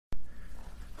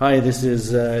Hi, this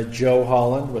is Joe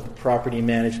Holland with Property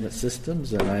Management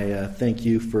Systems, and I thank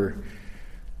you for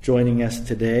joining us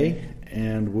today.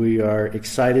 And we are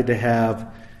excited to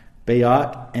have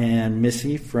Béat and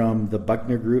Missy from the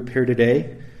Buckner Group here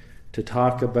today to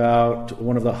talk about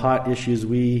one of the hot issues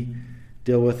we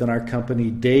deal with in our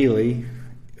company daily,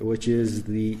 which is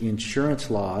the insurance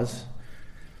laws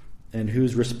and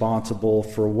who's responsible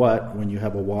for what when you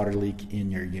have a water leak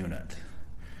in your unit.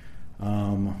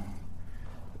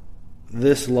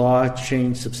 This law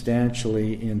changed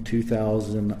substantially in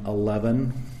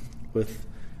 2011 with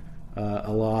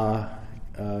a law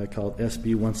called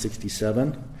SB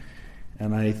 167,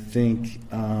 and I think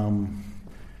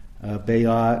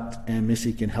Béat and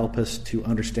Missy can help us to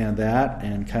understand that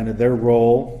and kind of their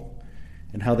role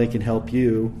and how they can help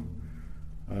you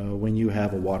when you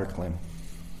have a water claim.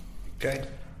 Okay.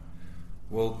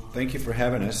 Well, thank you for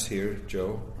having us here,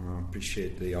 Joe.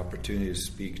 Appreciate the opportunity to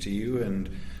speak to you and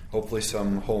hopefully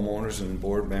some homeowners and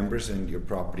board members and your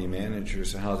property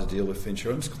managers on how to deal with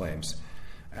insurance claims.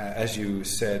 As you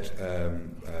said,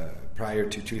 prior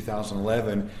to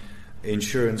 2011,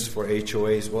 insurance for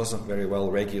HOAs wasn't very well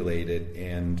regulated,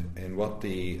 and what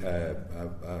the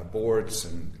boards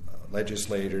and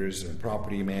legislators and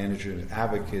property managers and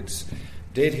advocates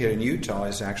did here in Utah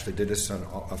is actually did us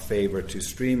a favor to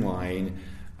streamline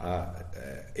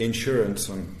insurance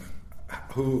on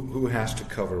who has to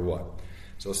cover what.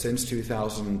 So since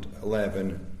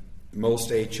 2011, most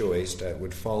HOAs that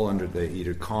would fall under the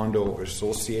either Condo or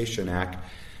Association Act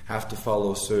have to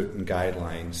follow certain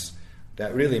guidelines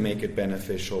that really make it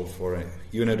beneficial for a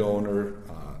unit owner,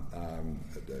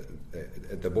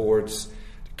 the boards,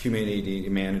 the community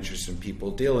managers, and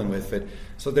people dealing with it.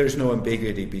 So there's no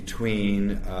ambiguity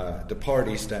between the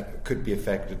parties that could be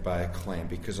affected by a claim,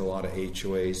 because a lot of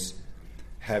HOAs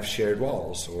have shared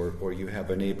walls, or you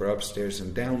have a neighbor upstairs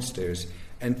and downstairs.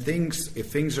 And if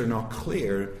things are not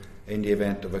clear in the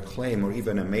event of a claim or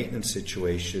even a maintenance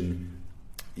situation,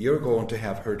 you're going to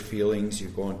have hurt feelings,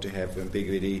 you're going to have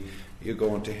ambiguity, you're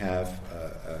going to have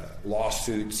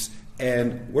lawsuits,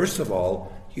 and worst of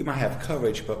all, you might have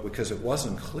coverage, but because it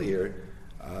wasn't clear,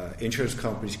 insurance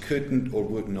companies couldn't or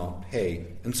would not pay.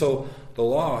 And so the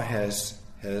law has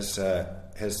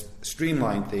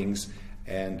streamlined things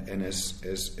and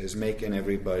is making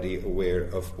everybody aware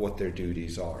of what their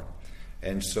duties are.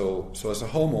 And so as a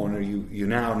homeowner, you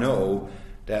now know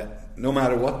that no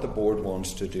matter what the board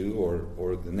wants to do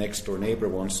or the next door neighbor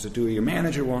wants to do or your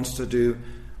manager wants to do,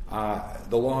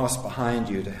 the law is behind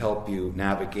you to help you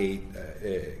navigate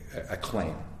a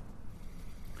claim.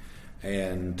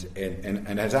 And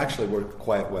has actually worked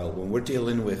quite well. When we're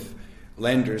dealing with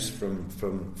lenders from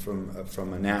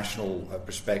a national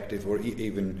perspective, or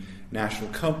even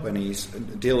national companies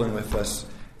dealing with us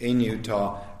in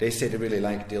Utah, they say they really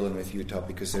like dealing with Utah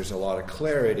because there's a lot of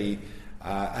clarity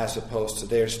as opposed to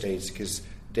their states, because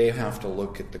they have to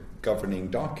look at the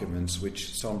governing documents,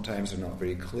 which sometimes are not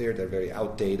very clear, they're very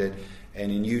outdated.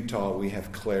 And in Utah, we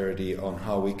have clarity on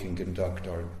how we can conduct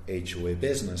our HOA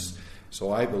business.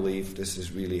 So I believe this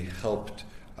has really helped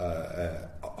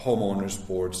homeowners,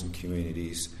 boards, and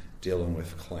communities dealing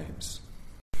with claims.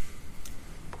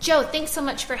 Joe, thanks so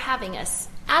much for having us.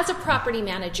 As a property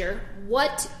manager,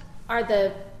 what are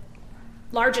the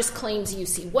largest claims you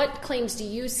see? What claims do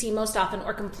you see most often,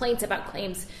 or complaints about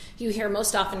claims you hear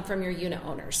most often from your unit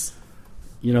owners?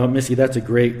 You know, Missy, that's a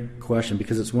great question,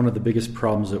 because it's one of the biggest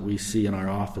problems that we see in our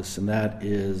office, and that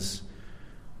is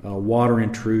water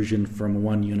intrusion from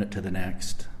one unit to the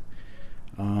next.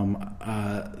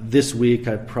 This week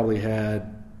I've probably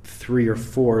had 3 or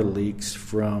 4 leaks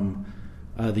from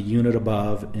the unit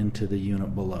above into the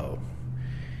unit below.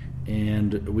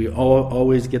 And we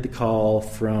always get the call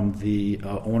from the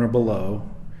owner below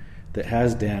that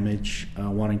has damage,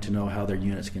 wanting to know how their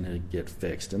unit's going to get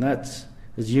fixed. And that's,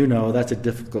 as you know, that's a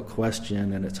difficult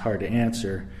question and it's hard to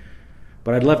answer.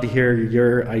 But I'd love to hear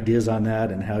your ideas on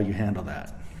that and how you handle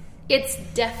that. It's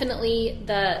definitely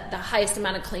the highest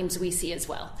amount of claims we see as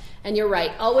well. And you're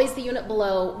right, always the unit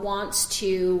below wants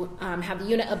to have the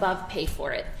unit above pay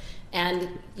for it.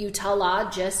 And Utah law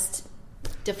just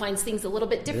defines things a little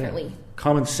bit differently. Yeah.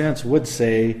 Common sense would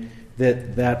say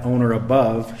that owner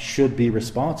above should be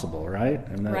responsible, right?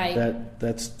 And right.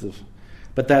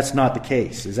 But that's not the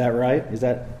case. Is that right? Is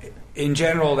that? In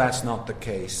general, that's not the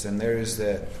case, and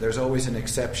there's always an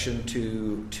exception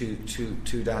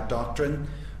to that doctrine.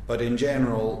 But in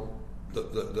general,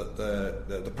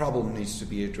 the problem needs to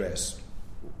be addressed,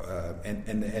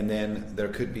 and then there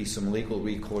could be some legal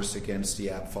recourse against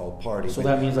the at-fault party. So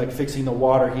that means like fixing the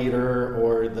water heater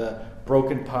or the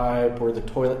broken pipe or the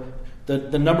toilet.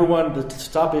 The number one to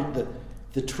stop it,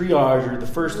 the triage or the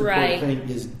first important thing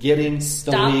is getting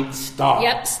the leak stopped.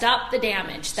 Yep, stop the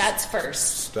damage. That's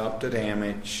first. Stop the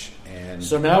damage. And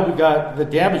so now we got the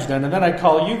damage done, and then I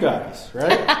call you guys,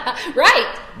 right?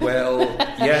 Right. Well,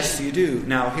 yes, you do.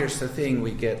 Now, here's the thing.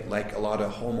 We get like a lot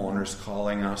of homeowners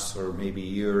calling us, or maybe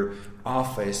your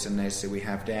office, and they say, we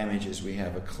have damages, we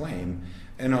have a claim.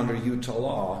 And under Utah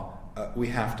law, we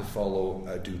have to follow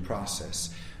a due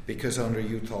process. Because under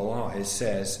Utah law, it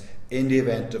says, in the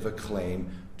event of a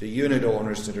claim, the unit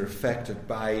owners that are affected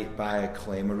by a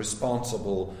claim are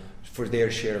responsible for their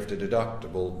share of the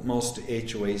deductible. Most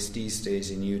HOAs these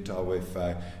days in Utah with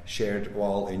shared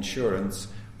wall insurance,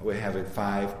 we have a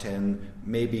 $5, $10,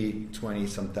 maybe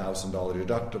 $20-some thousand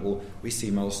deductible. We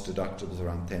see most deductibles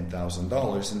around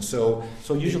 $10,000, and so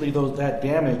usually that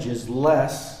damage is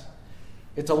less.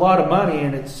 It's a lot of money,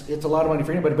 and it's a lot of money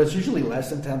for anybody, but it's usually less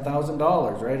than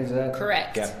 $10,000, right? Is that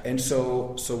correct? Yeah, and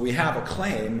so we have a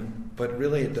claim, but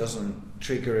really it doesn't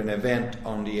trigger an event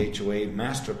on the HOA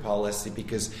master policy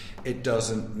because it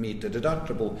doesn't meet the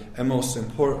deductible. And most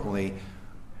importantly,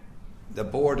 the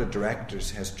board of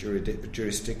directors has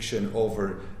jurisdiction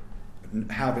over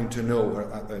having to know,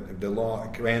 or the law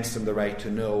grants them the right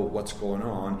to know what's going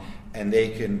on, and they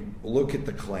can look at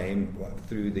the claim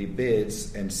through the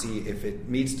bids and see if it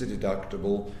meets the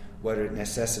deductible, whether it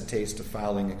necessitates the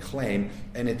filing a claim,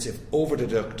 and it's if over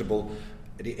deductible,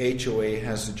 the HOA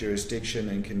has the jurisdiction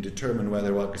and can determine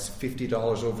whether, well, it's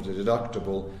 $50 over the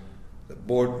deductible. The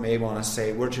board may want to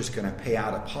say, we're just going to pay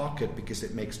out of pocket because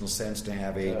it makes no sense to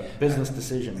have a business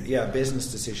decision. Yeah,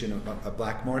 business decision, a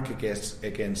black mark against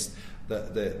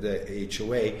the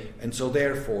HOA. And so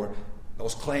therefore,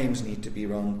 those claims need to be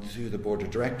run through the board of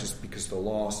directors because the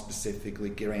law specifically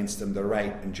grants them the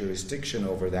right and jurisdiction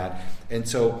over that. And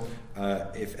so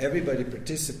if everybody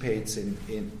participates in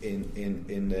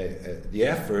the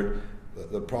effort,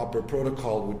 the proper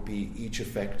protocol would be each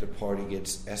affected party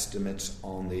gets estimates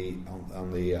on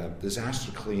the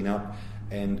disaster cleanup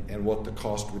and what the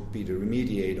cost would be to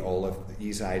remediate all of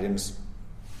these items.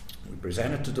 We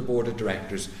present it to the board of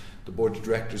directors. The board of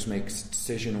directors makes a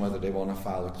decision whether they want to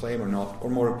file a claim or not.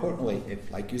 Or more importantly,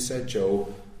 if, like you said,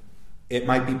 Joe, it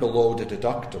might be below the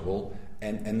deductible,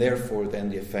 and therefore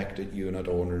then the affected unit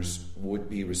owners would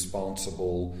be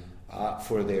responsible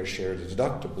for their share of the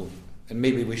deductible. And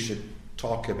maybe we should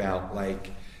talk about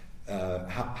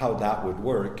how that would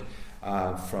work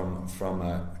from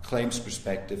a claims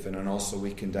perspective, and then also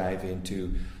we can dive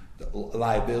into the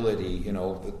liability,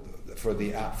 for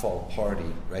the at-fault party,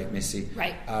 right, Missy?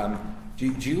 Right. Do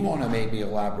you want to maybe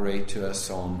elaborate to us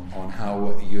on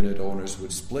how unit owners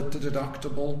would split the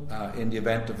deductible in the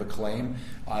event of a claim?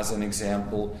 As an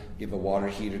example, you have a water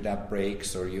heater that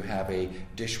breaks, or you have a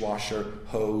dishwasher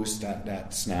hose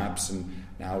that snaps, and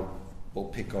now we'll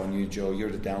pick on you, Joe. You're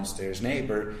the downstairs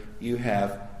neighbor. You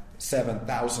have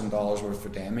 $7,000 worth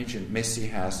of damage, and Missy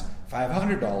has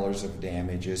 $500 of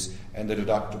damages, and the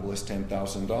deductible is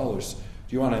 $10,000.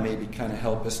 Do you want to maybe kind of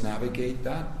help us navigate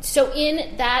that? So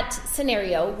in that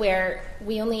scenario where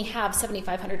we only have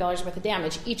 $7,500 worth of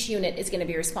damage, each unit is going to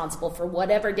be responsible for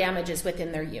whatever damage is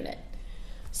within their unit.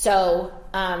 So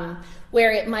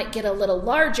where it might get a little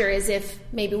larger is if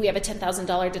maybe we have a $10,000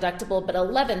 deductible but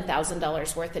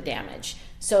 $11,000 worth of damage.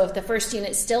 So if the first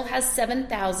unit still has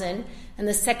 $7,000 and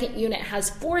the second unit has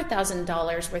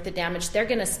 $4,000 worth of damage, they're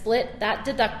going to split that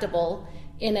deductible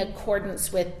in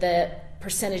accordance with the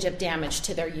percentage of damage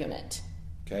to their unit.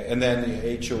 Okay, and then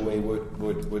the HOA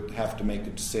would have to make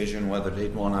a decision whether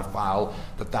they'd want to file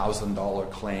the $1,000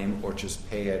 claim or just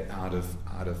pay it out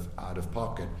of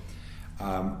pocket.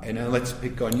 And then let's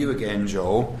pick on you again,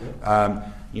 Joe.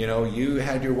 You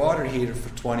had your water heater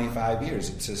for 25 years.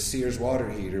 It's a Sears water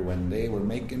heater when they were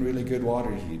making really good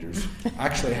water heaters.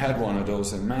 Actually, I had one of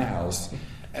those in my house.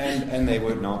 And they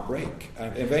would not break.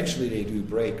 Eventually they do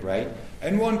break, right?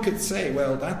 And one could say,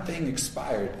 well, that thing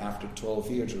expired after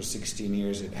 12 years or 16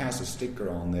 years. It has a sticker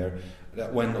on there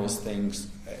that when those things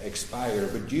expire,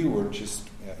 but you were just,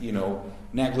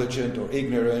 negligent or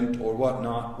ignorant or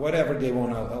whatnot, whatever they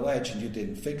want to allege, and you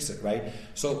didn't fix it, right?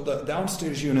 So the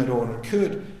downstairs unit owner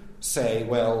could say,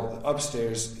 well, the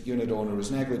upstairs unit owner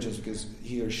was negligent because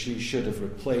he or she should have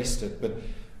replaced it, but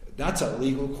that's a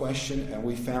legal question, and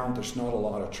we found there's not a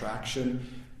lot of traction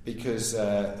because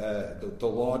the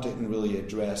law didn't really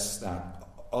address that,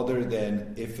 other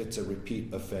than if it's a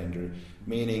repeat offender,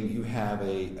 meaning you have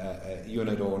a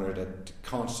unit owner that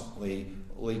constantly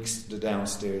leaks the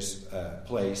downstairs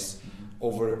place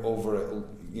over a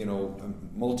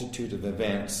multitude of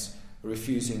events,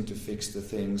 refusing to fix the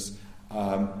things.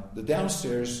 The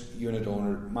downstairs unit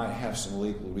owner might have some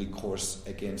legal recourse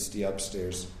against the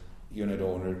upstairs unit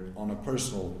owner on a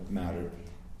personal matter.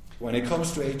 When it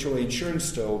comes to HOA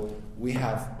insurance, though, we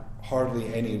have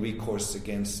hardly any recourse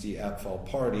against the at-fault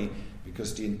party,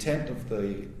 because the intent of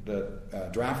the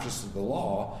drafters of the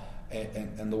law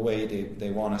and the way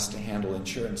they want us to handle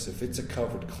insurance, if it's a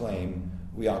covered claim,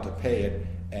 we ought to pay it,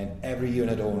 and every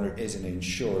unit owner isn't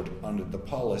insured under the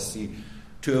policy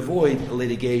to avoid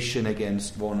litigation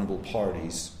against vulnerable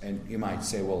parties. And you might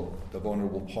say, well, the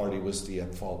vulnerable party was the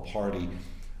at-fault party.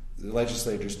 The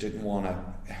legislators didn't want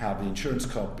to have the insurance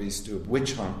companies do a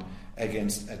witch hunt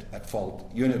against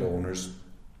at-fault unit owners,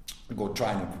 go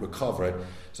trying to recover it.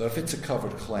 So if it's a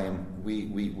covered claim, we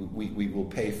will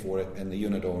pay for it, and the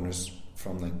unit owners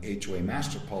from the HOA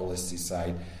master policy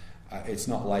side, it's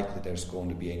not likely there's going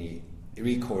to be any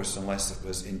recourse unless it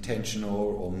was intentional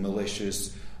or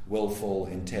malicious, willful,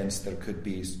 intense. There could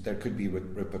be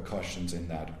repercussions in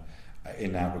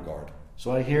that regard.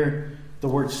 So I hear the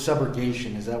word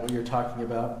subrogation. Is that what you're talking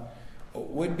about?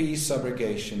 Would be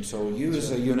subrogation. So you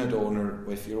as a unit owner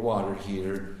with your water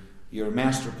heater, your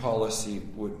master policy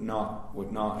would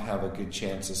not have a good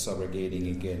chance of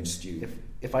subrogating against you.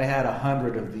 If I had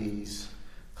 100 of these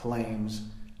claims,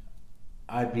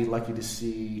 I'd be lucky to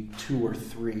see 2 or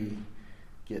 3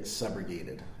 get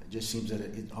subrogated. It just seems that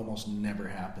it almost never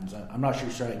happens. I'm not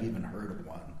sure I've even heard of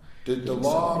one. The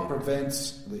law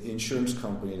prevents the insurance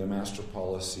company, the master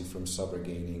policy, from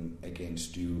subrogating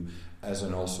against you as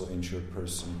an also insured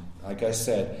person. Like I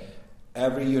said,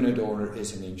 every unit owner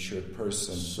is an insured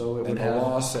person. So and the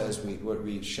law says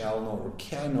we shall not or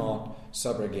cannot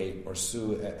subrogate or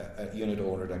sue a unit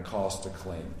owner that caused a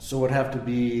claim. So it would have to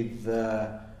be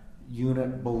the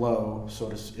unit below,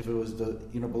 if it was the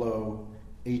unit below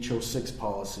HO6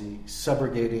 policy,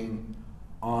 subrogating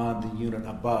on the unit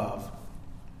above,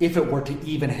 if it were to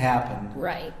even happen.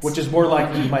 Right. Which is more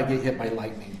likely you might get hit by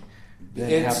lightning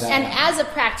than have that and happen. as a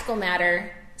practical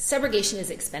matter, subrogation is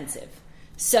expensive.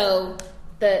 So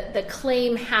the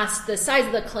claim the size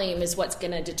of the claim is what's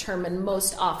going to determine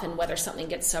most often whether something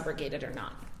gets subrogated or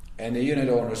not. And the unit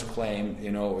owner's claim,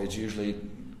 is usually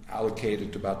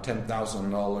allocated to about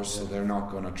 $10,000, so they're not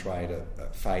going to try to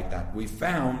fight that. We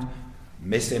found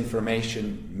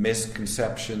misinformation,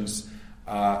 misconceptions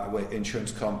with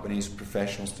insurance companies,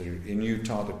 professionals that are in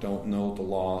Utah that don't know the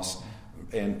laws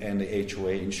and the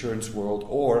HOA insurance world,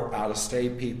 or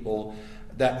out-of-state people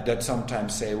that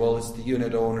sometimes say, well, it's the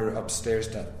unit owner upstairs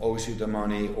that owes you the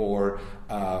money, or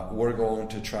we're going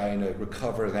to try and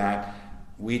recover that.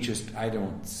 I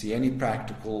don't see any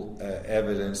practical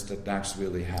evidence that that's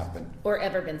really happened. Or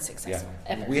ever been successful.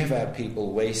 Yeah. Ever. We have had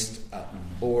people waste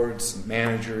boards, and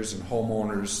managers, and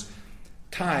homeowners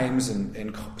times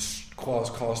and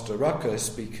cause a ruckus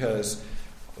because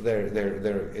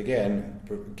they're again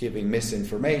giving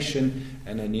misinformation,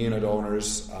 and then unit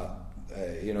owners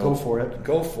go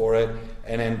for it,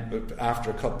 and then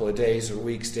after a couple of days or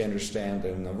weeks they understand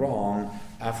they're in the wrong.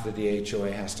 After the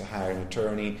HOA has to hire an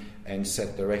attorney and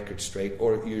set the record straight,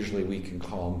 or usually we can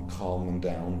calm them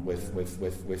down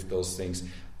with those things.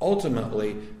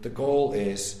 Ultimately, the goal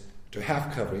is to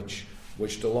have coverage,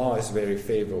 which the law is very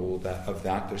favorable of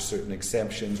that. There's certain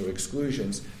exemptions or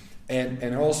exclusions,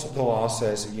 and also the law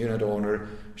says a unit owner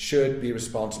should be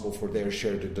responsible for their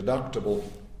share of the deductible.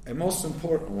 And most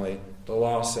importantly, the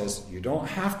law says you don't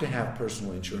have to have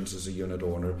personal insurance as a unit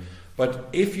owner, but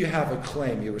if you have a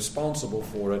claim, you're responsible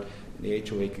for it, and the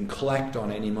HOA can collect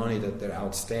on any money that they're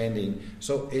outstanding.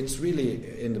 So it's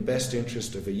really in the best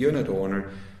interest of a unit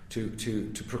owner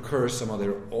to procure some of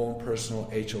their own personal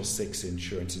HO6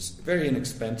 insurance. It's very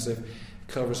inexpensive. It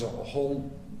covers a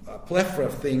whole plethora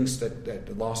of things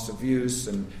that loss of use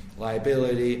and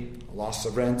liability, loss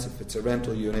of rent if it's a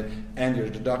rental unit, and your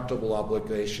deductible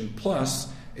obligation.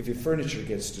 Plus, if your furniture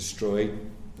gets destroyed,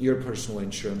 your personal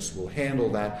insurance will handle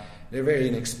that. They're very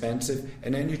inexpensive,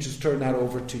 and then you just turn that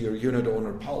over to your unit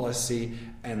owner policy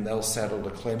and they'll settle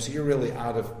the claim. So you're really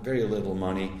out of very little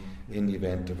money in the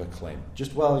event of a claim.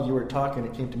 Just while you were talking,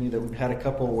 it came to me that we've had a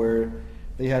couple where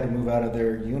they had to move out of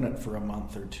their unit for a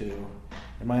month or two.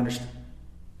 And my understanding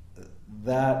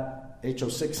that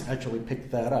HO6 actually picked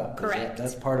that up. Correct.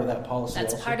 That's part of that policy.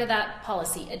 That's also? part of that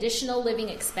policy. Additional living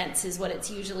expense is what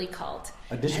it's usually called.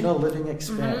 Additional living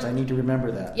expense. I need to remember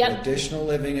that. Yep. Additional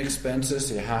living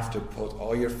expenses. You have to put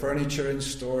all your furniture in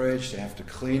storage. You have to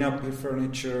clean up your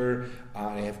furniture.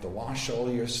 You have to wash all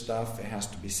your stuff. It has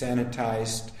to be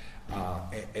sanitized.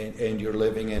 And you're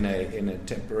living in a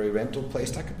temporary rental place.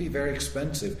 That could be very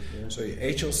expensive. Yeah. So your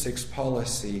HO6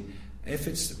 policy, if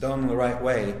it's done the right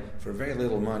way, for very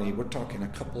little money, we're talking a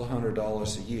couple of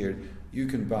 $100 a year, you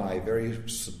can buy very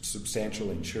substantial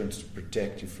insurance to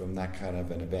protect you from that kind of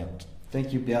an event.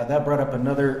 Thank you, Béat. That brought up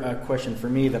another question for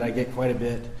me that I get quite a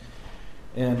bit.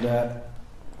 And,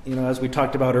 as we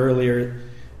talked about earlier,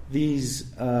 these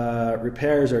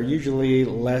repairs are usually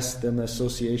less than the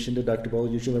association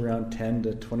deductible, usually around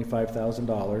 $10,000 to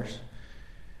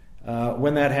 $25,000.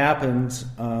 When that happens,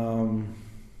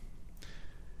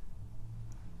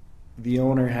 the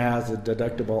owner has a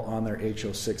deductible on their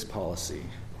HO6 policy.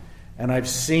 And I've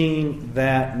seen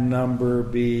that number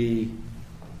be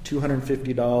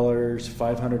 $250,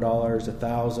 $500,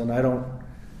 $1,000.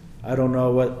 I don't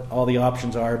know what all the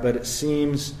options are, but it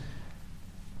seems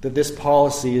that this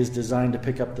policy is designed to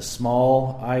pick up the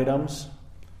small items,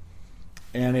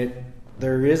 and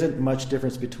there isn't much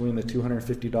difference between the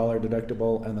 $250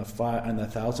 deductible and the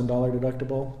 $1,000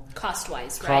 deductible.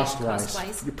 Cost-wise, right?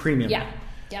 Cost-wise. Your premium. Yeah.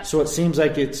 So it seems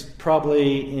like it's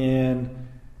probably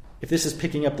if this is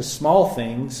picking up the small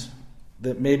things,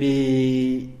 that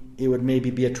maybe it would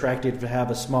be attractive to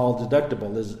have a small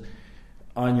deductible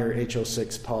on your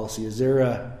HO6 policy. Is there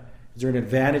an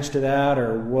advantage to that,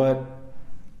 or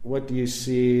what do you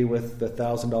see with the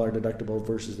 $1,000 deductible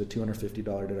versus the $250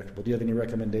 deductible? Do you have any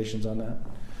recommendations on that?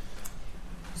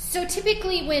 So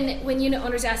typically when unit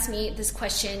owners ask me this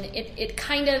question, it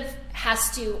kind of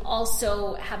has to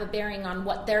also have a bearing on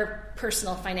what their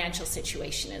personal financial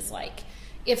situation is like.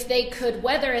 If they could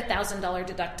weather a $1,000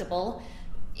 deductible,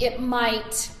 it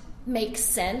might make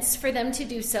sense for them to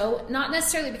do so, not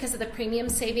necessarily because of the premium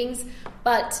savings,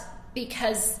 but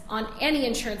because on any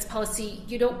insurance policy,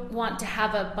 you don't want to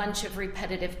have a bunch of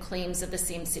repetitive claims of the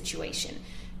same situation.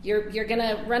 You're going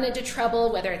to run into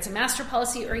trouble, whether it's a master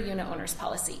policy or a unit owner's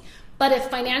policy. But if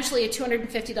financially a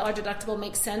 $250 deductible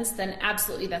makes sense, then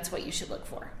absolutely that's what you should look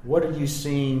for. What are you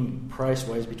seeing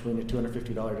price-wise between a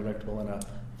 $250 deductible and a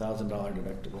 $1,000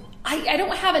 deductible? I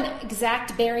don't have an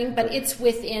exact bearing, but it's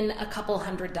within a couple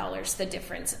 $100, the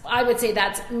difference. I would say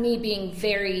that's me being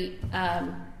very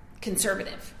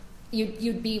conservative.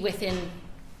 You'd be within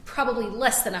probably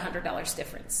less than $100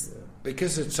 difference. Yeah.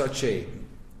 Because it's such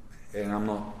and I'm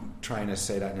not trying to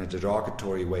say that in a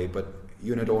derogatory way, but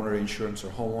unit owner insurance or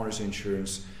homeowners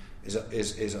insurance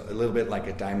is a little bit like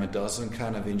a dime a dozen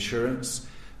kind of insurance.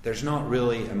 There's not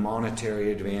really a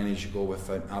monetary advantage to go with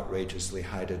an outrageously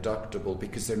high deductible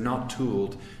because they're not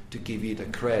tooled to give you the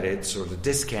credits or the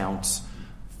discounts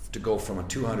to go from a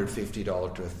 $250 to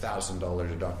a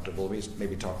 $1,000 deductible. We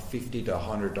maybe talk $50 to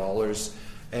 $100.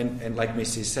 And like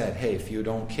Missy said, hey, if you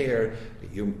don't care,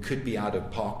 you could be out of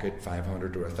pocket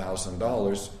 $500 or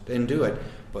 $1,000, then do it.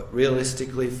 But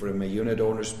realistically, from a unit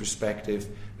owner's perspective,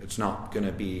 it's not going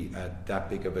to be that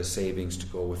big of a savings to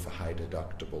go with a high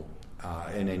deductible.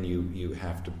 And then you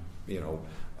have to,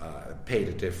 pay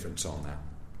the difference on that.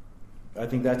 I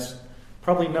think that's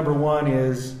probably number one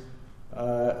is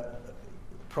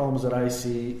problems that I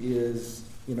see is,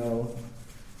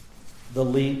 the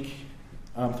leak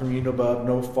from unit above,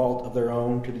 no fault of their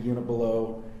own, to the unit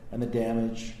below, and the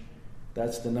damage.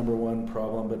 That's the number one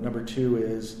problem. But number two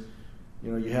is,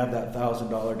 you have that $1,000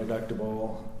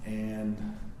 deductible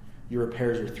and your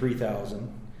repairs are $3,000. And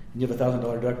you have a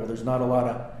 $1,000 deductible. There's not a lot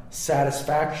of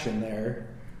satisfaction there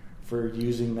for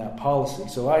using that policy.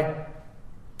 So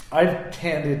I've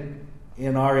tended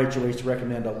in our HOAs to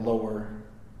recommend a lower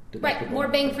deductible. Right, more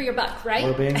bang for your buck, right?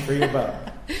 More bang for your buck.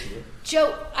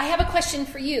 Joe, I have a question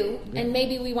for you, and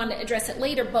maybe we want to address it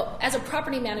later, but as a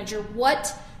property manager,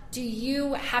 what do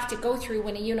you have to go through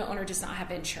when a unit owner does not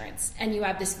have insurance and you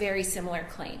have this very similar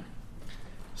claim?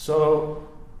 So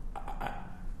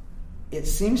it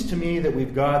seems to me that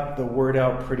we've got the word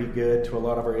out pretty good to a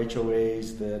lot of our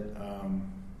HOAs that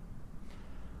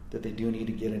they do need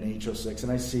to get an HO6,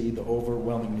 and I see the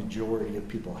overwhelming majority of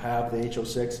people have the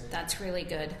HO6. That's really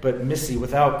good. But Missy,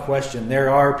 without question, there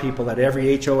are people at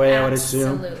every HOA, I would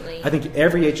assume. Absolutely. I think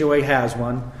every HOA has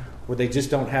one where they just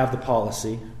don't have the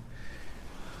policy.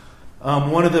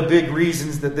 One of the big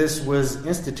reasons that this was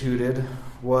instituted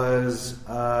was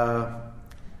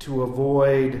to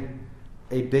avoid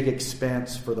a big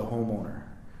expense for the homeowner.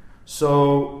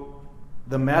 So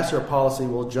the master policy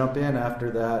will jump in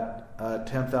after that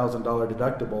 $10,000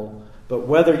 deductible, but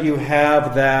whether you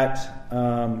have that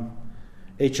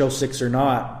HO6 or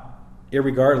not,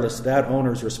 irregardless, that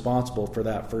owner is responsible for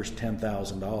that first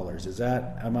 $10,000. Is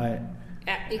that,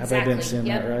 Exactly. Have I been seeing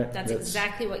that right? That's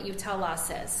exactly what Utah law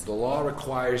says. The law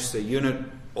requires the unit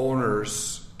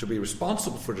owners to be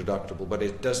responsible for deductible, but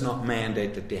it does not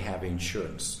mandate that they have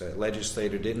insurance. The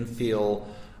legislator didn't feel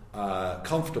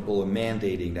comfortable in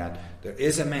mandating that. There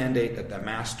is a mandate that the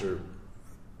master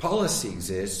policy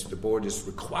exists. The board is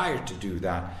required to do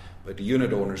that, but the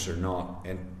unit owners are not.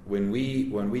 And when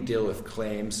we deal with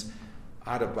claims,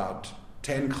 at about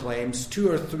 10 claims, 2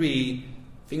 or 3,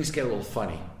 things get a little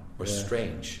funny or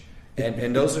strange.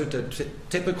 And those are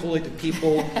typically the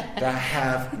people that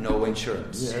have no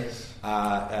insurance. Yes.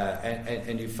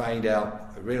 And you find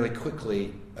out really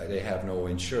quickly they have no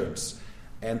insurance.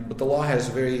 But the law has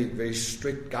very, very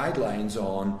strict guidelines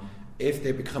on if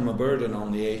they become a burden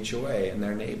on the HOA and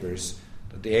their neighbors,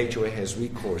 that the HOA has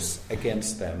recourse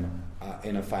against them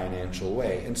in a financial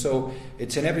way. And so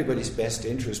it's in everybody's best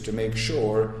interest to make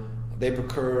sure they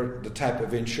procure the type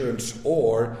of insurance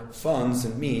or funds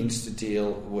and means to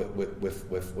deal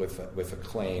with a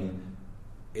claim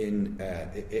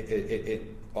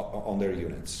on their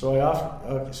units. So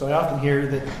I often hear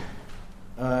that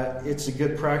it's a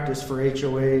good practice for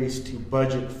HOAs to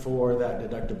budget for that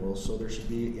deductible. So there should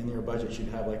be in your budget should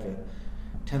have like a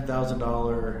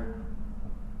 $10,000.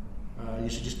 You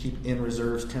should just keep in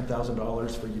reserves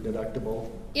 $10,000 for your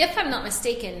deductible. If I'm not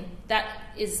mistaken, that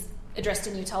is addressed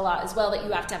in Utah law as well, that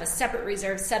you have to have a separate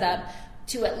reserve set up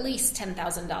to at least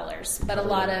 $10,000. But a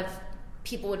lot of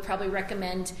people would probably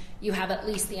recommend you have at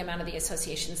least the amount of the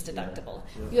association's deductible.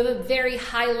 Yeah. You have a very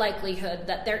high likelihood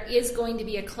that there is going to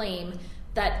be a claim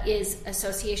that is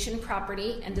association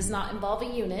property and does not involve a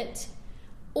unit,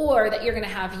 or that you're going to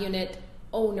have unit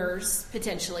owners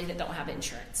potentially that don't have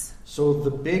insurance. So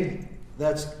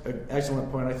that's an excellent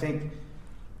point. I think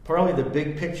probably the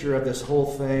big picture of this whole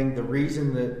thing, the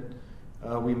reason that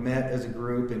we met as a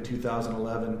group in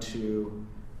 2011 to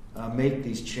make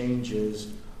these changes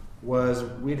was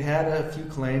we'd had a few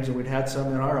claims, and we'd had some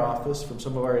in our office from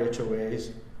some of our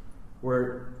HOAs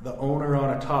where the owner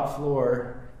on a top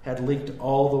floor had leaked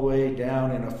all the way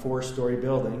down in a 4-story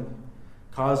building,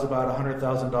 caused about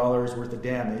 $100,000 worth of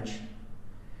damage,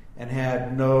 and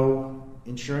had no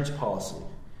insurance policy.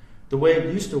 The way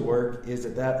it used to work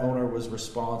is that owner was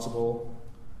responsible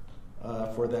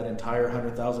for that entire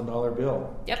 $100,000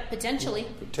 bill. Yep, potentially.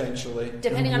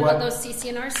 Depending on what those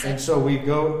CCNRs say. And so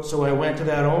I went to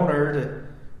that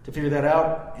owner to figure that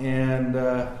out, and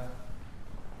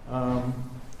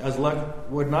as luck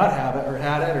would not have it, or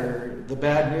had it, or the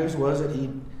bad news was that he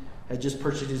had just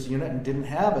purchased his unit and didn't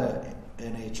have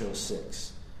an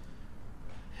HO6.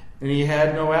 And he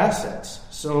had no assets.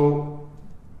 So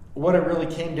what it really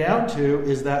came down to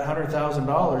is that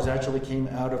 $100,000 actually came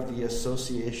out of the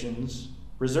association's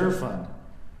reserve fund.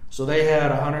 So they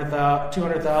had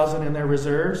 $200,000 in their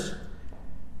reserves.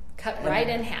 Cut right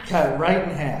in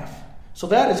half. So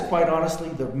that is quite honestly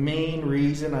the main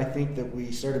reason I think that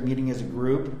we started meeting as a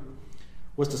group,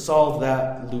 was to solve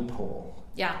that loophole.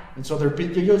 Yeah. And so there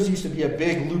used to be a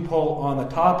big loophole on the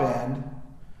top end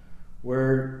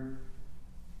where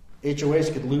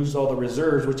HOAs could lose all the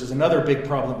reserves, which is another big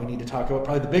problem we need to talk about.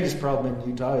 Probably the biggest problem in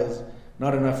Utah is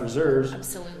not enough reserves.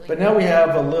 Absolutely. But now we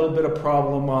have a little bit of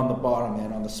problem on the bottom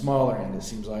end, on the smaller end, it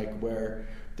seems like, where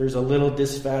there's a little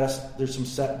there's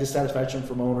some dissatisfaction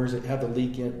from owners that have the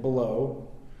leak in below.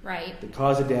 Right. That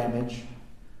cause a damage.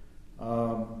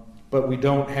 But we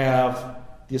don't have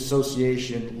the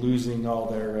association losing all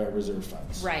their reserve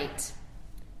funds. Right.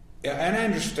 Yeah, and I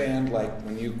understand, like,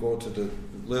 when you go to the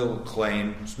little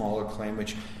claim, smaller claim,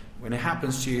 which when it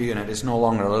happens to your unit, it's no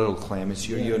longer a little claim. It's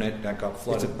your unit that got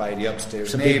flooded by the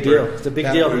upstairs neighbor. It's a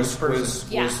big deal.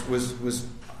 Was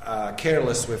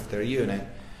careless with their unit.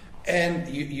 And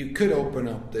you could open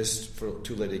up this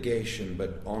to litigation,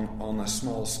 but on a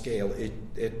small scale,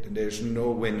 there's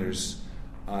no winners.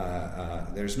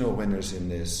 There's no winners in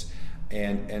this.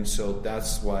 And so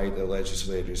that's why the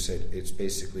legislators said it's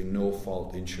basically no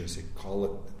fault insurance. They call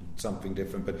it something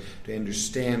different, but to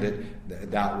understand it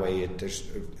that way, if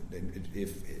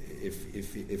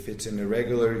it's in a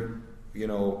regular,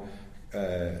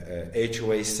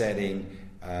 HOA setting,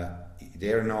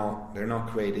 they're not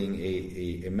creating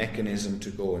a mechanism to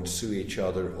go and sue each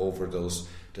other over those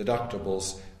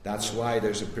deductibles. That's why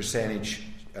there's a percentage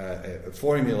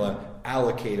formula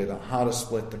allocated on how to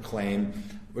split the claim,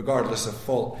 regardless of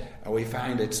fault. And we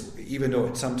find even though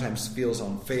it sometimes feels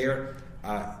unfair,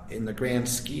 in the grand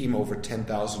scheme, over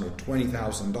 $10,000 or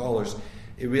 $20,000,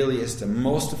 it really is the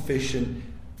most efficient,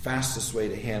 fastest way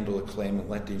to handle a claim and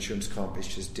let the insurance companies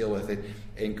just deal with it.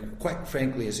 And quite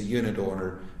frankly, as a unit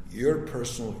owner, your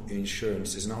personal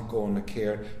insurance is not going to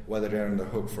care whether they're on the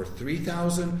hook for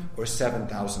 $3,000 or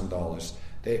 $7,000.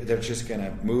 They're just going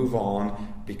to move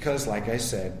on because, like I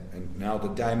said, and now the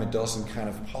dime a dozen kind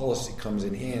of policy comes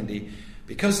in handy.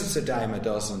 Because it's a dime a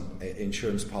dozen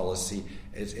insurance policy,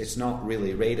 it's not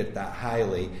really rated that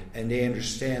highly, and they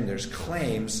understand there's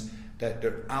claims that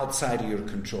they're outside of your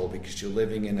control because you're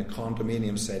living in a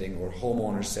condominium setting or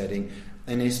homeowner setting,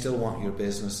 and they still want your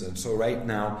business. And so right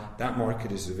now, that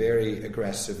market is very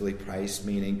aggressively priced,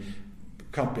 meaning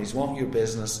companies want your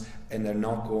business, and they're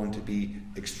not going to be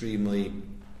extremely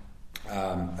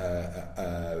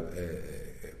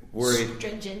worried,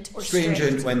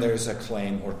 stringent when there's a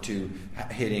claim or two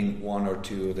hitting one or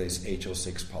two of these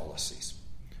HO6 policies.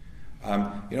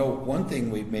 One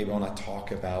thing we may want to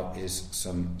talk about is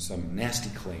some nasty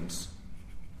claims.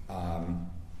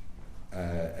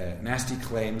 Nasty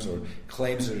claims or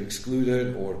claims that are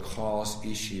excluded or cause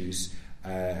issues,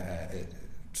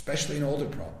 especially in older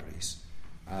properties.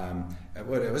 It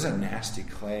was a nasty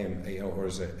claim, or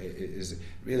is it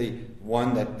really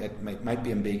one that might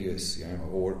be ambiguous,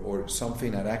 or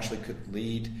something that actually could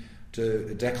lead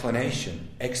to declination,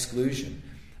 exclusion.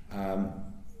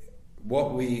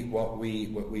 What we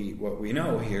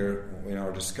know here in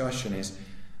our discussion is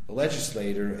the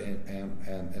legislator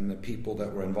and the people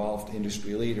that were involved,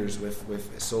 industry leaders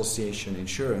with Association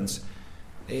Insurance,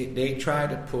 they try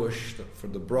to push for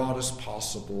the broadest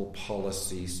possible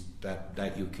policies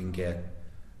that you can get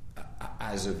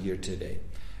as of year today,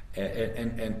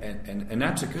 and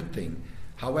that's a good thing.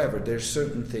 However, there's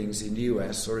certain things in the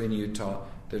U.S. or in Utah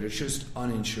that are just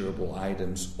uninsurable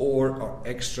items or are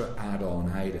extra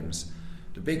add-on items.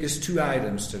 The biggest two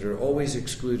items that are always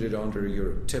excluded under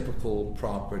your typical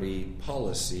property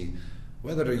policy,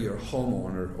 whether you're a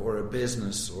homeowner or a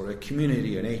business or a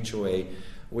community, an HOA,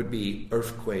 would be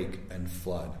earthquake and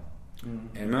flood. And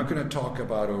I'm not going to talk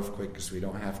about earthquake because we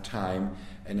don't have time,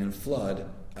 and then flood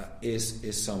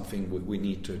is something we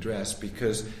need to address,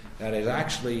 because that is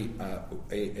actually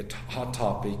a hot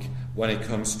topic when it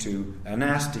comes to a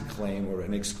nasty claim or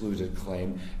an excluded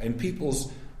claim, and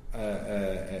people's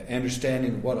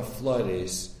understanding what a flood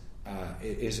is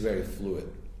very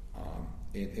fluid.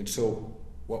 And so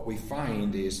what we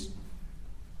find is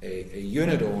a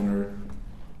unit owner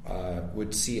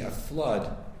would see a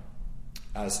flood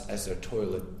as their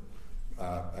toilet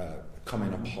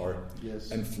coming apart,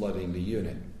 yes, and flooding the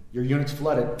unit. Your unit's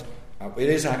flooded. It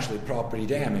is actually property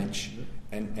damage,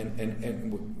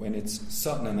 and when it's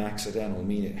sudden and accidental,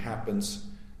 meaning it happens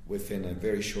within a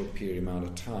very short period amount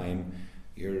of time,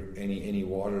 any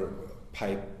water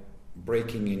pipe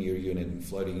breaking in your unit and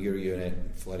flooding your unit,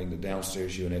 flooding the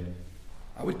downstairs unit,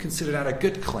 I would consider that a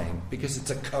good claim because it's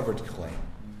a covered claim.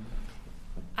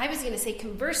 I was going to say,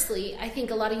 conversely, I think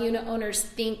a lot of unit owners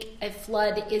think a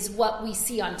flood is what we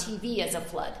see on TV as a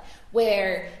flood,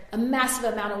 where a massive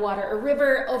amount of water, a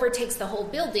river, overtakes the whole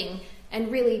building,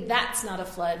 and really that's not a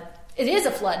flood. It is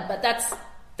a flood, but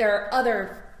there are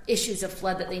other issues of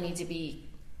flood that they need to be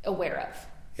aware of.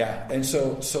 Yeah, and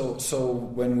so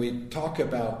when we talk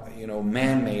about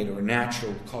man-made or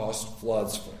natural caused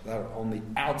floods that are on the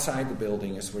outside the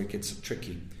building is where it gets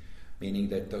tricky, meaning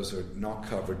that those are not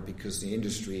covered because the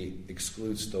industry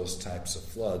excludes those types of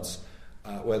floods,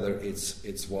 whether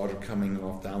it's water coming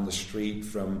off down the street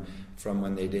from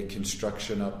when they did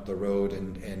construction up the road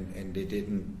and they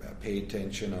didn't pay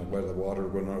attention on where the water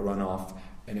will not run off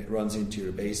and it runs into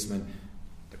your basement.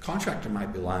 The contractor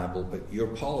might be liable, but your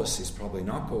policy is probably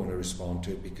not going to respond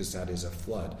to it because that is a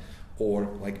flood. Or,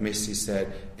 like Missy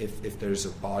said, if there's a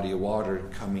body of water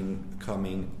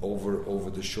coming over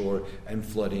the shore and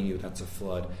flooding you, that's a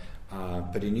flood.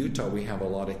 But in Utah, we have a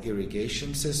lot of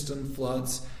irrigation system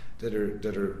floods that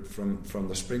are from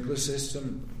the sprinkler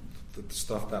system, the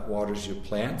stuff that waters your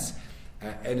plants,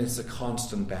 and it's a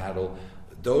constant battle.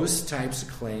 Those types of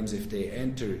claims, if they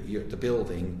enter the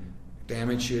building,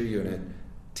 damage your unit,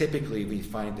 typically we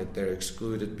find that they're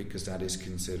excluded because that is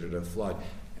considered a flood.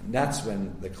 And that's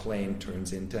when the claim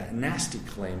turns into a nasty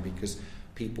claim because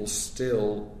people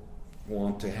still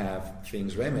want to have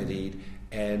things remedied,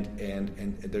 and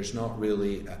there's not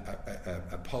really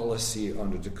a policy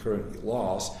under the current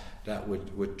laws that would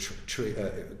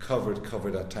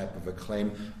cover that type of a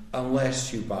claim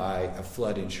unless you buy a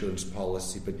flood insurance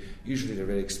policy. But usually they're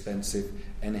very expensive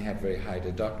and they have very high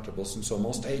deductibles. And so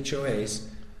most HOAs,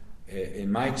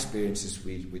 in my experiences,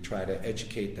 we try to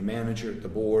educate the manager, the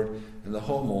board, and the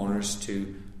homeowners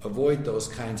to avoid those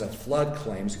kinds of flood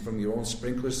claims from your own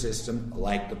sprinkler system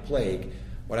like the plague.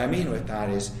 What I mean with that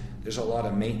is there's a lot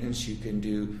of maintenance you can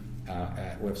do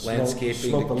with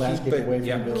landscaping. Smoke the landscape away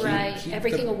from the building. Right,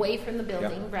 everything away from the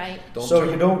building, right. So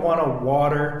you don't want to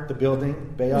water the building,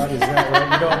 Béat, is that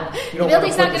right? You don't want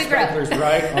to put the sprinklers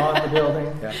right on the building,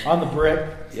 on the brick.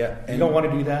 Yeah, you don't want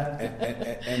to do that.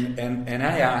 And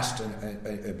I asked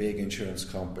a big insurance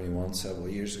company once several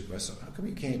years ago, I said, how come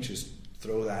you can't just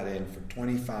throw that in for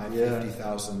 $25,000,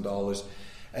 $50,000?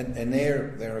 And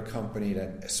they're a company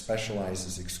that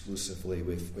specializes exclusively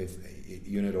with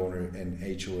unit owner and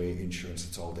HOA insurance.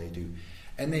 That's all they do.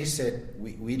 And they said,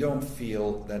 we don't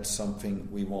feel that's something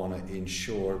we want to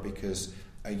insure because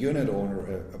a unit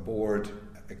owner, a board,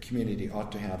 a community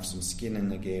ought to have some skin in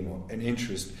the game or an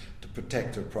interest to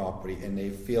protect their property, and they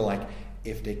feel like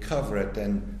if they cover it,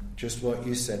 then just what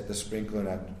you said, the sprinkler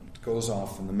that goes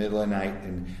off in the middle of the night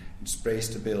and sprays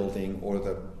the building, or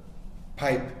the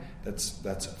pipe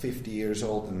that's 50 years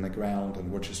old in the ground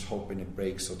and we're just hoping it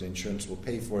breaks so the insurance will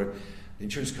pay for it. The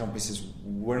insurance company says,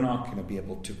 we're not going to be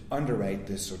able to underwrite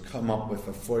this or come up with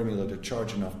a formula to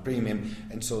charge enough premium,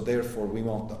 and so therefore we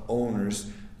want the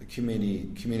owners, the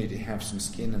community to have some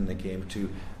skin in the game to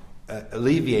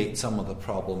alleviate some of the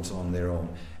problems on their own.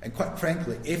 And quite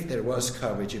frankly, if there was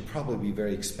coverage, it'd probably be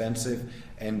very expensive,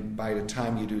 and by the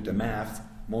time you do the math,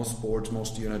 most boards,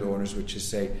 most unit owners would just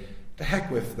say, the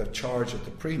heck with the charge at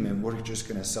the premium, we're just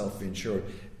going to self-insure.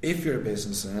 If you're a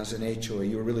business, and as an HOA,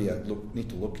 you really need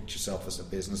to look at yourself as a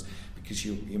business, because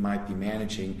you might be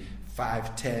managing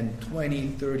 5, 10, 20,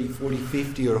 30, 40,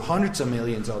 50, or hundreds of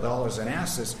millions of dollars in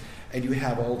assets, and you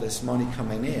have all this money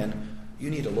coming in. You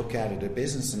need to look at it as a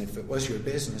business, and if it was your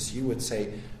business, you would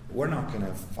say, we're not going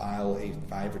to file a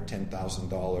 $5,000 or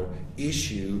 $10,000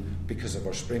 issue because of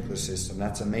our sprinkler system.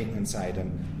 That's a maintenance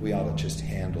item. We ought to just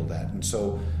handle that. And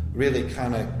so really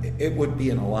it would be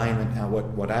in alignment now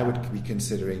what I would be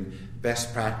considering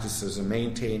best practices in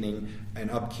maintaining and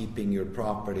upkeeping your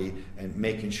property and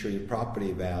making sure your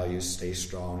property values stay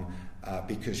strong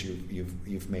because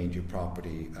you've made your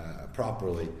property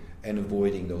properly, and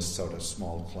avoiding those sort of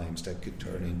small claims that could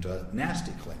turn into a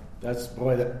nasty claim. That's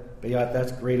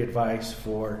great advice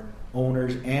for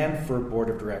owners and for board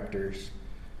of directors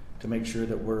to make sure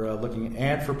that we're looking,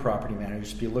 and for property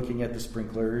managers to be looking at the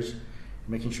sprinklers,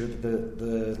 making sure that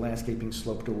the landscaping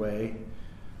sloped away.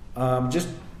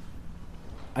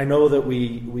 I know that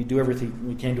we do everything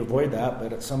we can to avoid that,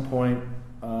 but at some point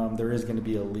there is going to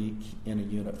be a leak in a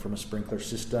unit from a sprinkler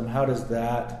system. How does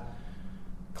that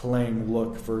claim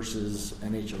look versus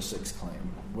an HO6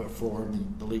 claim for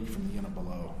the leak from the unit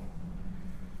below?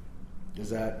 Is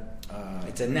that...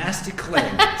 it's a nasty claim.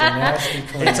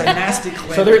 It's a nasty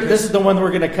claim. So this is the one we're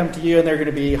going to come to you, and they're going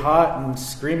to be hot and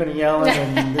screaming and yelling,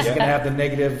 and this is going to have the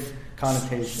negative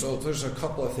connotation. So there's a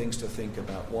couple of things to think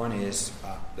about. One is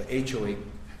the HOA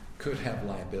could have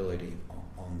liability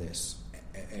on this,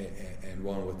 and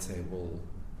one would say, well,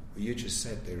 you just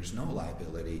said there's no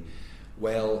liability.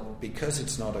 Well, because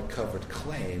it's not a covered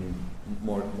claim,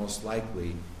 most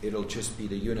likely it'll just be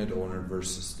the unit owner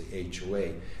versus the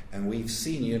HOA. And we've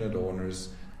seen unit owners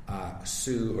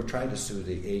sue or try to sue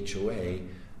the HOA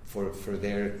for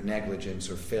their negligence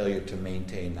or failure to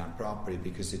maintain that property,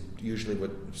 because it usually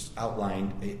was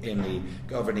outlined in the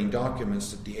governing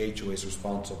documents that the HOA is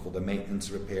responsible for the maintenance,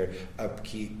 repair,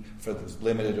 upkeep for the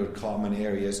limited or common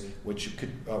areas, which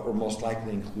could or most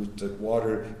likely include the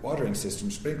watering system,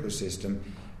 sprinkler system,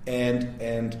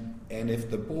 and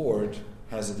if the board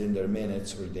has it in their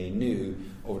minutes, or they knew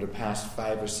over the past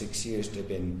 5 or 6 years they've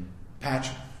been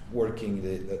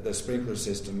patchworking the sprinkler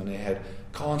system, and they had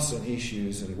constant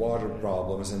issues and water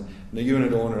problems, and the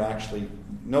unit owner actually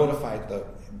notified the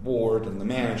board and the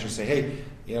manager, say, hey,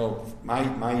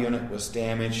 my unit was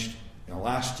damaged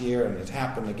last year, and it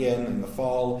happened again in the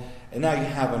fall, and now you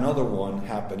have another one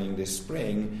happening this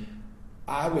spring.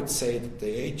 I would say that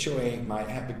the HOA might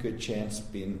have a good chance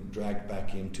of being dragged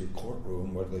back into a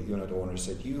courtroom where the unit owner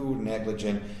said, you were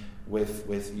negligent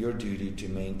with your duty to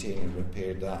maintain and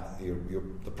repair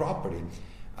the property.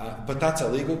 But that's a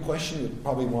legal question. You'd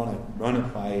probably want to run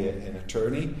it by an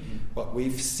attorney. But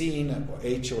we've seen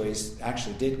HOAs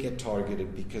actually did get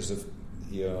targeted because of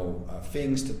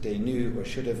things that they knew or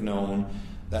should have known.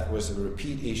 That was a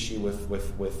repeat issue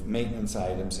with maintenance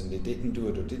items, and they didn't do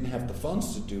it or didn't have the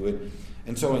funds to do it.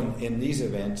 And so in these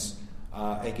events,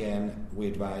 again, we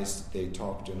advised they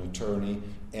talk to an attorney,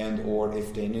 or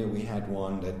if they knew we had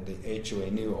one that the HOA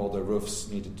knew all the roofs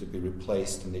needed to be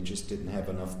replaced and they just didn't have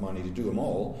enough money to do them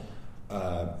all,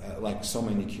 like so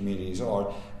many communities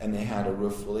are, and they had a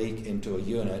roof leak into a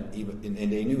unit,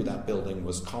 and they knew that building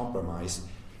was compromised,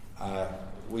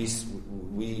 we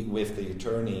with the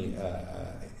attorney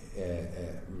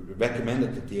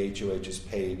recommended that the HOA just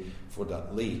pay for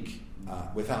that leak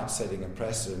without setting a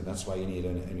precedent. That's why you need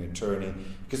an attorney,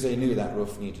 because they knew that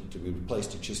roof needed to be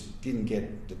replaced. It just didn't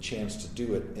get the chance to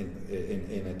do it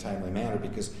in a timely manner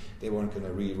because they weren't going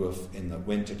to re-roof in the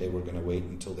winter. They were going to wait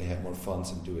until they had more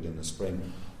funds and do it in the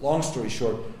spring. Long story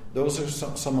short, those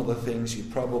are some of the things you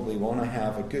probably want to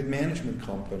have a good management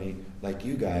company like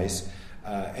you guys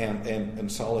and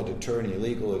solid attorney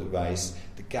legal advice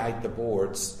to guide the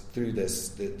boards through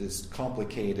this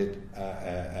complicated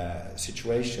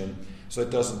situation, so it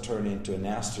doesn't turn into a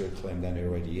nastier claim than it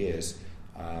already is,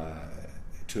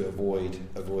 to avoid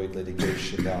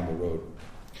litigation down the road.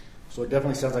 So it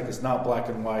definitely sounds like it's not black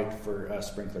and white for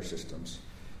sprinkler systems.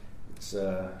 It's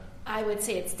I would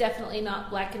say it's definitely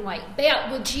not black and white. Béat,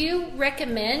 would you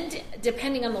recommend,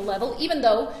 depending on the level, even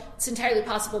though it's entirely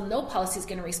possible no policy is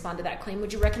going to respond to that claim,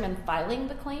 would you recommend filing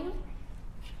the claim?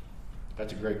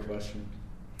 That's a great question.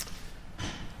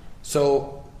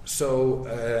 So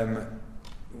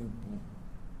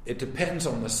it depends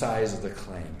on the size of the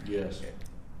claim. Yes.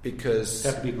 Because it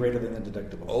has to be greater than the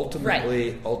deductible.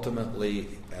 Ultimately,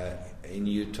 in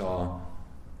Utah,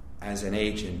 as an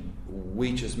agent,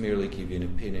 we just merely give you an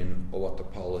opinion of what the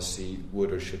policy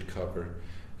would or should cover,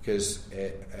 because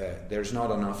there's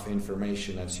not enough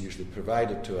information that's usually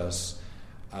provided to us,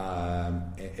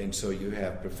 and so you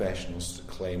have professionals,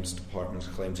 claims departments,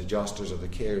 claims adjusters, or the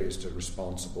carriers that are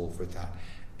responsible for that.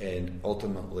 And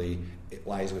ultimately, it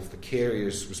lies with the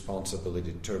carrier's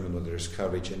responsibility to determine whether there's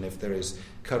coverage. And if there is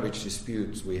coverage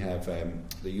disputes, we have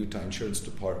the Utah Insurance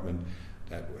Department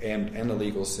and the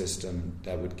legal system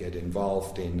that would get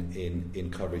involved in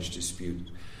coverage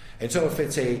disputes. And so if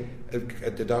it's a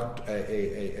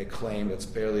claim that's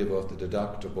barely above the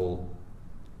deductible,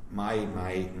 my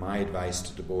advice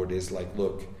to the board is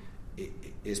look,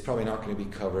 it's probably not going to be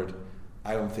covered.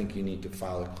 I don't think you need to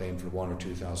file a claim for $1,000 or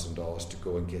 $2,000 to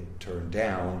go and get turned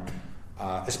down,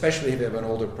 especially if you have an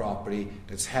older property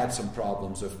that's had some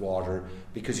problems with water,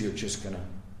 because you're just going to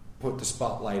put the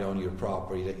spotlight on your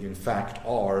property that you in fact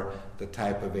are the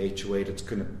type of HOA that's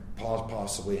going to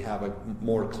possibly have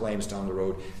more claims down the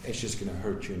road. It's just going to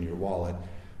hurt you in your wallet.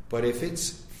 But if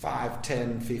it's $5,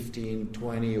 $10, $15,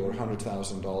 $20 or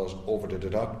 $100,000 over the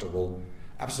deductible,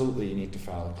 absolutely you need to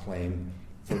file a claim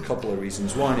for a couple of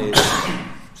reasons. One is,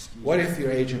 what if your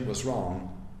agent was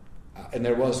wrong and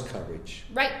there was coverage?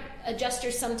 Right.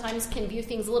 Adjusters sometimes can view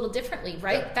things a little differently,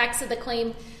 right? Yeah. Facts of the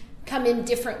claim come in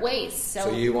different ways.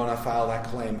 So you want to file that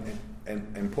claim,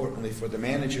 and importantly for the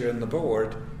manager and the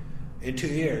board, in 2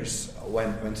 years,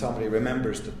 when somebody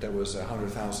remembers that there was a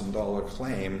 $100,000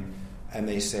 claim, and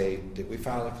they say, did we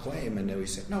file a claim? And then we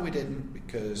say, no, we didn't,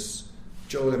 because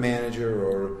Joe the manager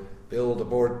or Bill the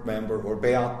board member or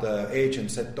Béat the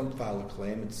agent said, don't file a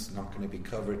claim, it's not going to be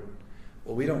covered.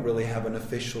 Well, we don't really have an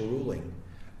official ruling.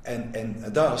 And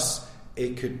thus,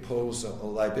 it could pose a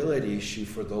liability issue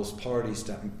for those parties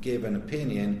that give an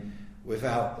opinion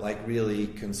without really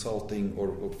consulting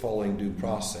or following due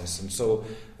process. And so,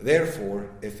 therefore,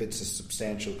 if it's a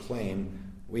substantial claim,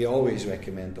 we always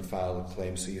recommend to file a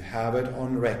claim so you have it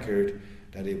on record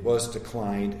that it was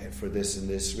declined for this and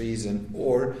this reason,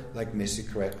 or, like Missy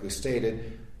correctly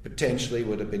stated, potentially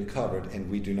would have been covered. And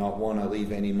we do not want to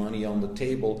leave any money on the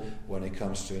table when it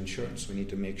comes to insurance. We need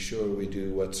to make sure we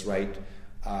do what's right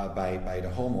by the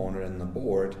homeowner and the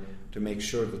board to make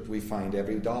sure that we find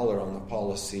every dollar on the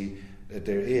policy that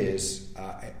there is,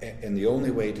 and the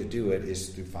only way to do it is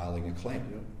through filing a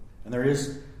claim. And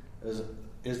there's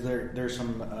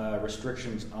some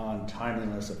restrictions on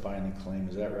timeliness of filing a claim.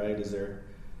 Is that right?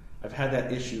 I've had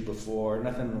that issue before.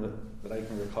 Nothing that I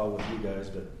can recall with you guys,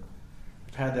 but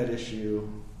I've had that issue.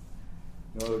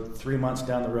 3 months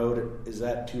down the road, is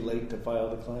that too late to file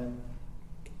the claim?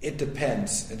 It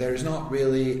depends. There's not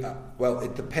really,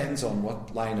 it depends on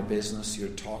what line of business you're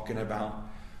talking about,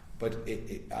 but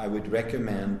I would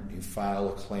recommend you file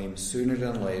a claim sooner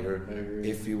than later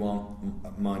if you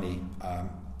want money.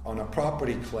 On a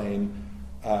property claim,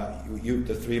 the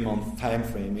 3-month time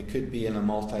frame, it could be in a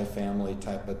multifamily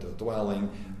type of dwelling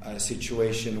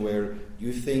situation where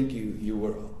you think you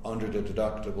were under the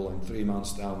deductible, and 3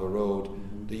 months down the road,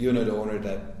 the unit owner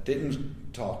that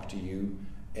didn't talk to you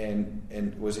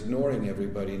and was ignoring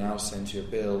everybody now sends you a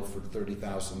bill for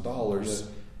 $30,000,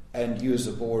 and you as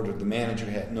a board or the manager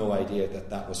had no idea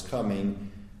that was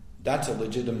coming. That's a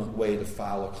legitimate way to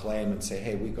file a claim and say,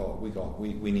 hey,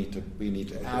 we need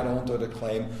to add on to the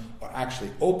claim, or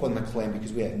actually open the claim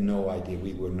because we had no idea,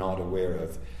 we were not aware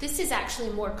of. This is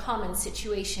actually a more common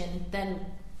situation than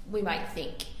we might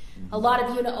think. Mm-hmm. A lot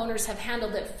of unit owners have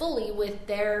handled it fully with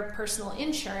their personal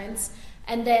insurance,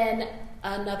 and then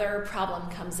another problem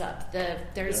comes up.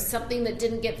 There's something that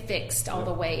didn't get fixed all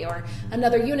the way, or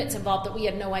another unit's involved that we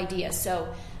had no idea.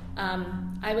 So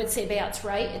I would say Béat's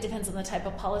right. It depends on the type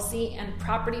of policy, and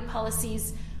property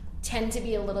policies tend to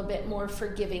be a little bit more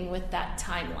forgiving with that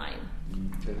timeline.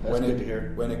 Okay, that's good to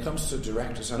hear. When it comes to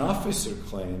directors and officer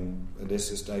claim, this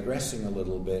is digressing a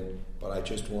little bit, but I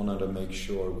just wanted to make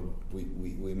sure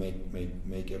we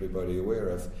make everybody aware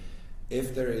of.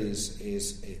 If there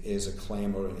is a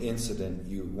claim or an incident,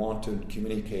 you want to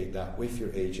communicate that with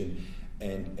your agent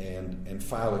and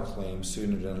file a claim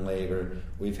sooner than later.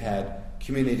 We've had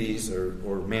communities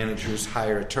or managers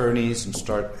hire attorneys and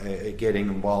start getting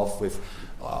involved with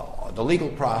the legal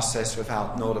process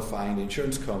without notifying the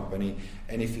insurance company,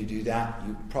 and if you do that,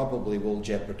 you probably will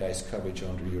jeopardize coverage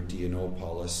under your D&O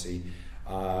policy.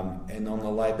 And on the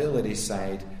liability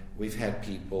side, we've had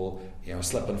people,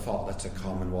 slip and fall, that's a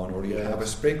common one, or you have a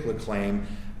sprinkler claim,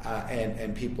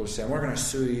 and people are saying, we're going to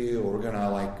sue you, or we're going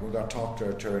to talk to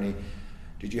our attorney.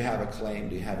 Did you have a claim?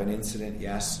 Do you have an incident?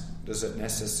 Yes. Does it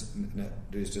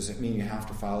mean you have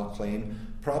to file a claim?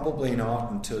 Probably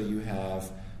not until you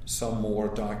have some more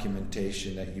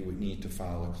documentation that you would need to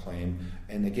file a claim.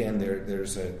 And again,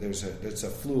 it's a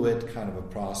fluid kind of a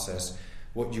process.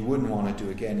 What you wouldn't want to do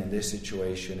again in this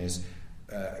situation is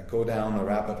go down a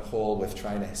rabbit hole with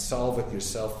trying to solve it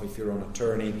yourself. If you're an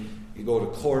attorney, you go to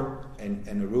court and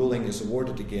a ruling is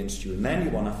awarded against you, and then you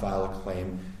want to file a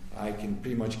claim. I can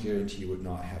pretty much guarantee you would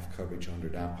not have coverage under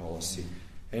that policy.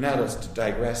 And now that's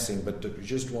digressing, but we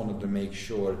just wanted to make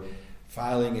sure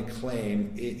filing a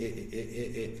claim,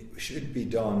 it should be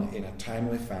done in a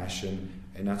timely fashion,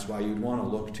 and that's why you'd want to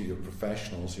look to your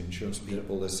professionals, insurance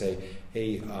people, to say,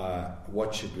 hey,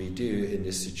 what should we do in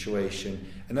this situation?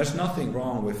 And there's nothing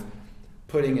wrong with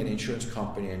putting an insurance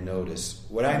company on notice.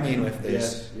 What I mean with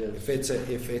this,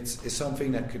 if it's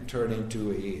something that could turn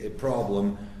into a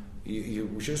problem, you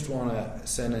just want to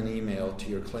send an email to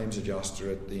your claims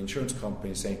adjuster at the insurance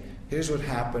company saying, here's what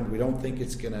happened, we don't think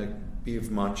it's going to be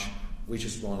of much, we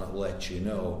just want to let you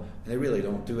know. And they really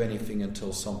don't do anything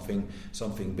until something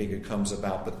bigger comes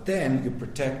about. But then you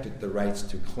protected the rights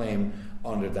to claim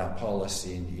under that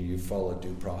policy, and you follow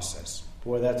due process.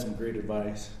 Boy, that's some great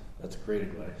advice. That's great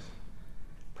advice.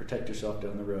 Protect yourself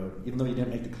down the road. Even though you didn't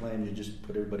make the claim, you just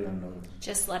put everybody on notice.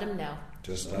 Just let them know.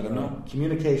 Just let them know.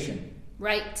 Communication.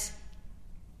 Right.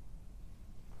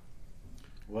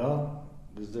 Well,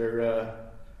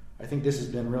 I think this has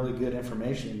been really good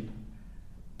information,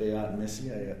 Béat and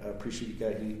Missy. I appreciate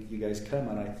you guys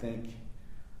coming. I think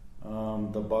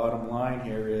the bottom line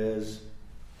here is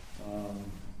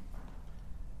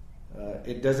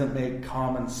it doesn't make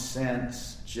common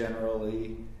sense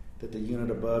generally that the unit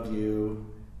above you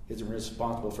isn't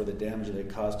responsible for the damage they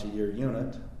caused to your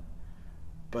unit.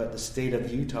 But the state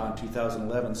of Utah in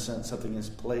 2011 sent something in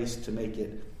place to make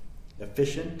it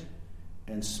efficient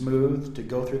and smooth to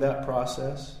go through that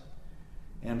process.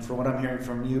 And from what I'm hearing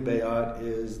from you, Béat,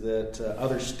 is that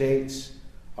other states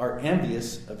are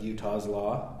envious of Utah's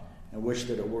law and wish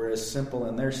that it were as simple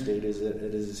in their state as it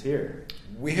is here.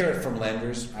 We hear it from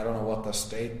lenders. I don't know what the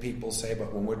state people say,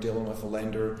 but when we're dealing with a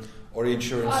lender or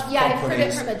insurance companies... I've heard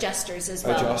it from adjusters as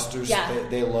well. Adjusters,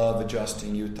 they love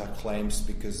adjusting Utah claims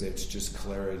because it's just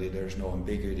clarity. There's no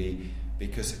ambiguity.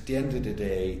 Because at the end of the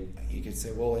day, you can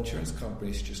say, well, insurance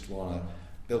companies just want to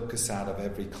bilk us out of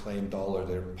every claim dollar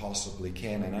they possibly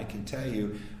can. And I can tell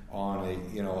you, on a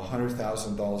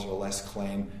 $100,000 or less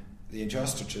claim, the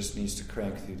adjuster just needs to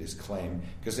crank through this claim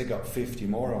because they got 50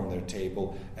 more on their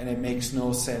table, and it makes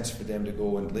no sense for them to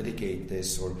go and litigate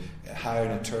this or hire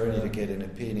an attorney to get an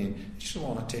opinion. They just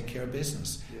want to take care of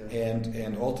business.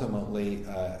 And ultimately,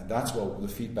 that's what the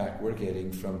feedback we're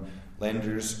getting from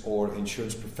lenders or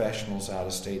insurance professionals out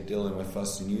of state dealing with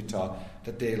us in Utah,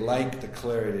 that they like the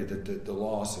clarity that the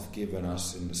laws have given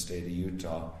us in the state of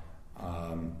Utah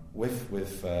with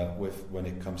when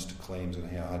it comes to claims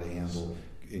and how they handle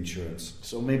insurance.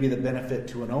 So maybe the benefit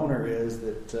to an owner is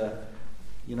that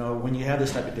when you have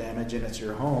this type of damage and it's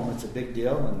your home, it's a big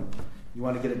deal, and you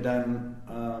want to get it done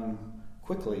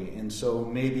quickly. And so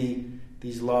maybe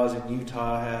these laws in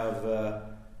Utah have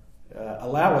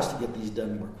allow us to get these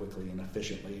done more quickly and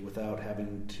efficiently without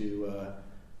having to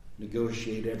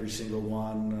negotiate every single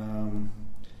one.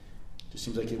 Just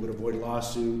seems like it would avoid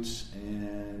lawsuits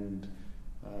and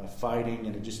fighting,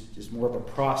 and it just is more of a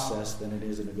process than it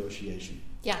is a negotiation.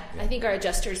 Yeah, I think our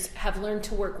adjusters have learned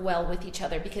to work well with each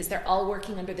other because they're all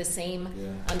working under the same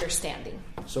understanding.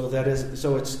 So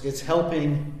it's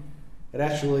helping. It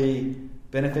actually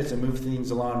benefits and moves things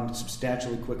along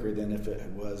substantially quicker than if it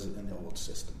was in the old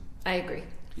system. I agree.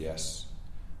 Yes.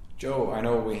 Joe, I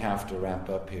know we have to wrap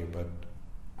up here, but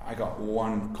I got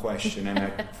one question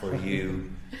for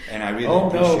you, and I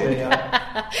really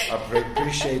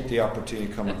appreciate the opportunity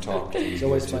to come and talk to you. It's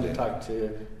always fun to talk to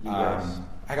you guys.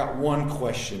 I got one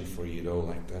question for you,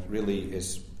 though, that really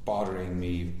is bothering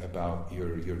me about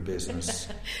your business,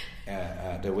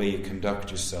 the way you conduct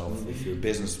yourself with your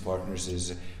business partners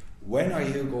is, when are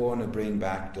you going to bring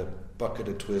back the bucket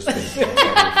of twisted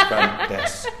front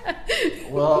desk?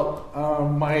 Well,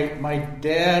 my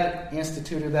dad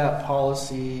instituted that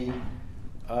policy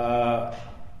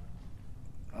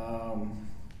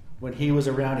when he was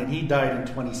around, and he died in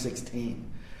 2016.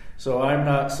 So I'm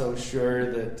not so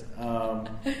sure that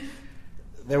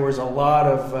there was a lot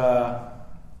of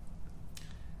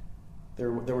there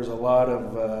was a lot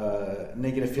of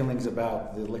negative feelings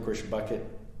about the licorice bucket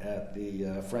at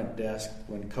the front desk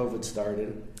when COVID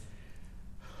started.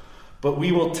 But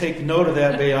we will take note of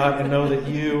that, Béat, and know that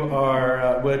you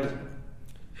are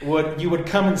would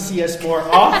come and see us more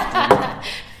often.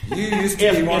 You used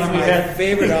to be one of my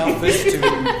favorite office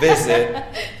to visit,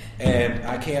 and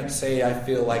I can't say I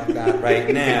feel like that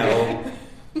right now.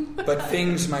 But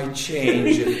things might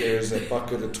change if there's a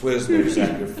bucket of Twizzlers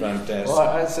at your front desk.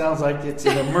 Well, that sounds like it's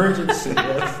an emergency.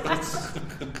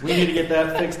 We need to get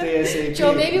that fixed ASAP.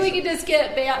 Joe, maybe we can just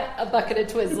get Béat a bucket of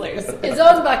Twizzlers. His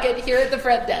own bucket here at the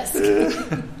front desk.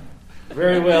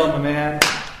 Very well, my man.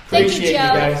 Thank you, Joe.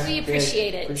 Guys. We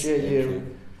appreciate it. Appreciate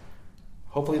you.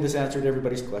 Hopefully this answered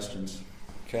everybody's questions.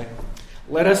 Okay.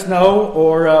 Let us know,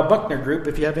 or Buckner Group,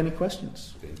 if you have any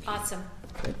questions. Awesome.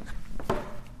 Okay.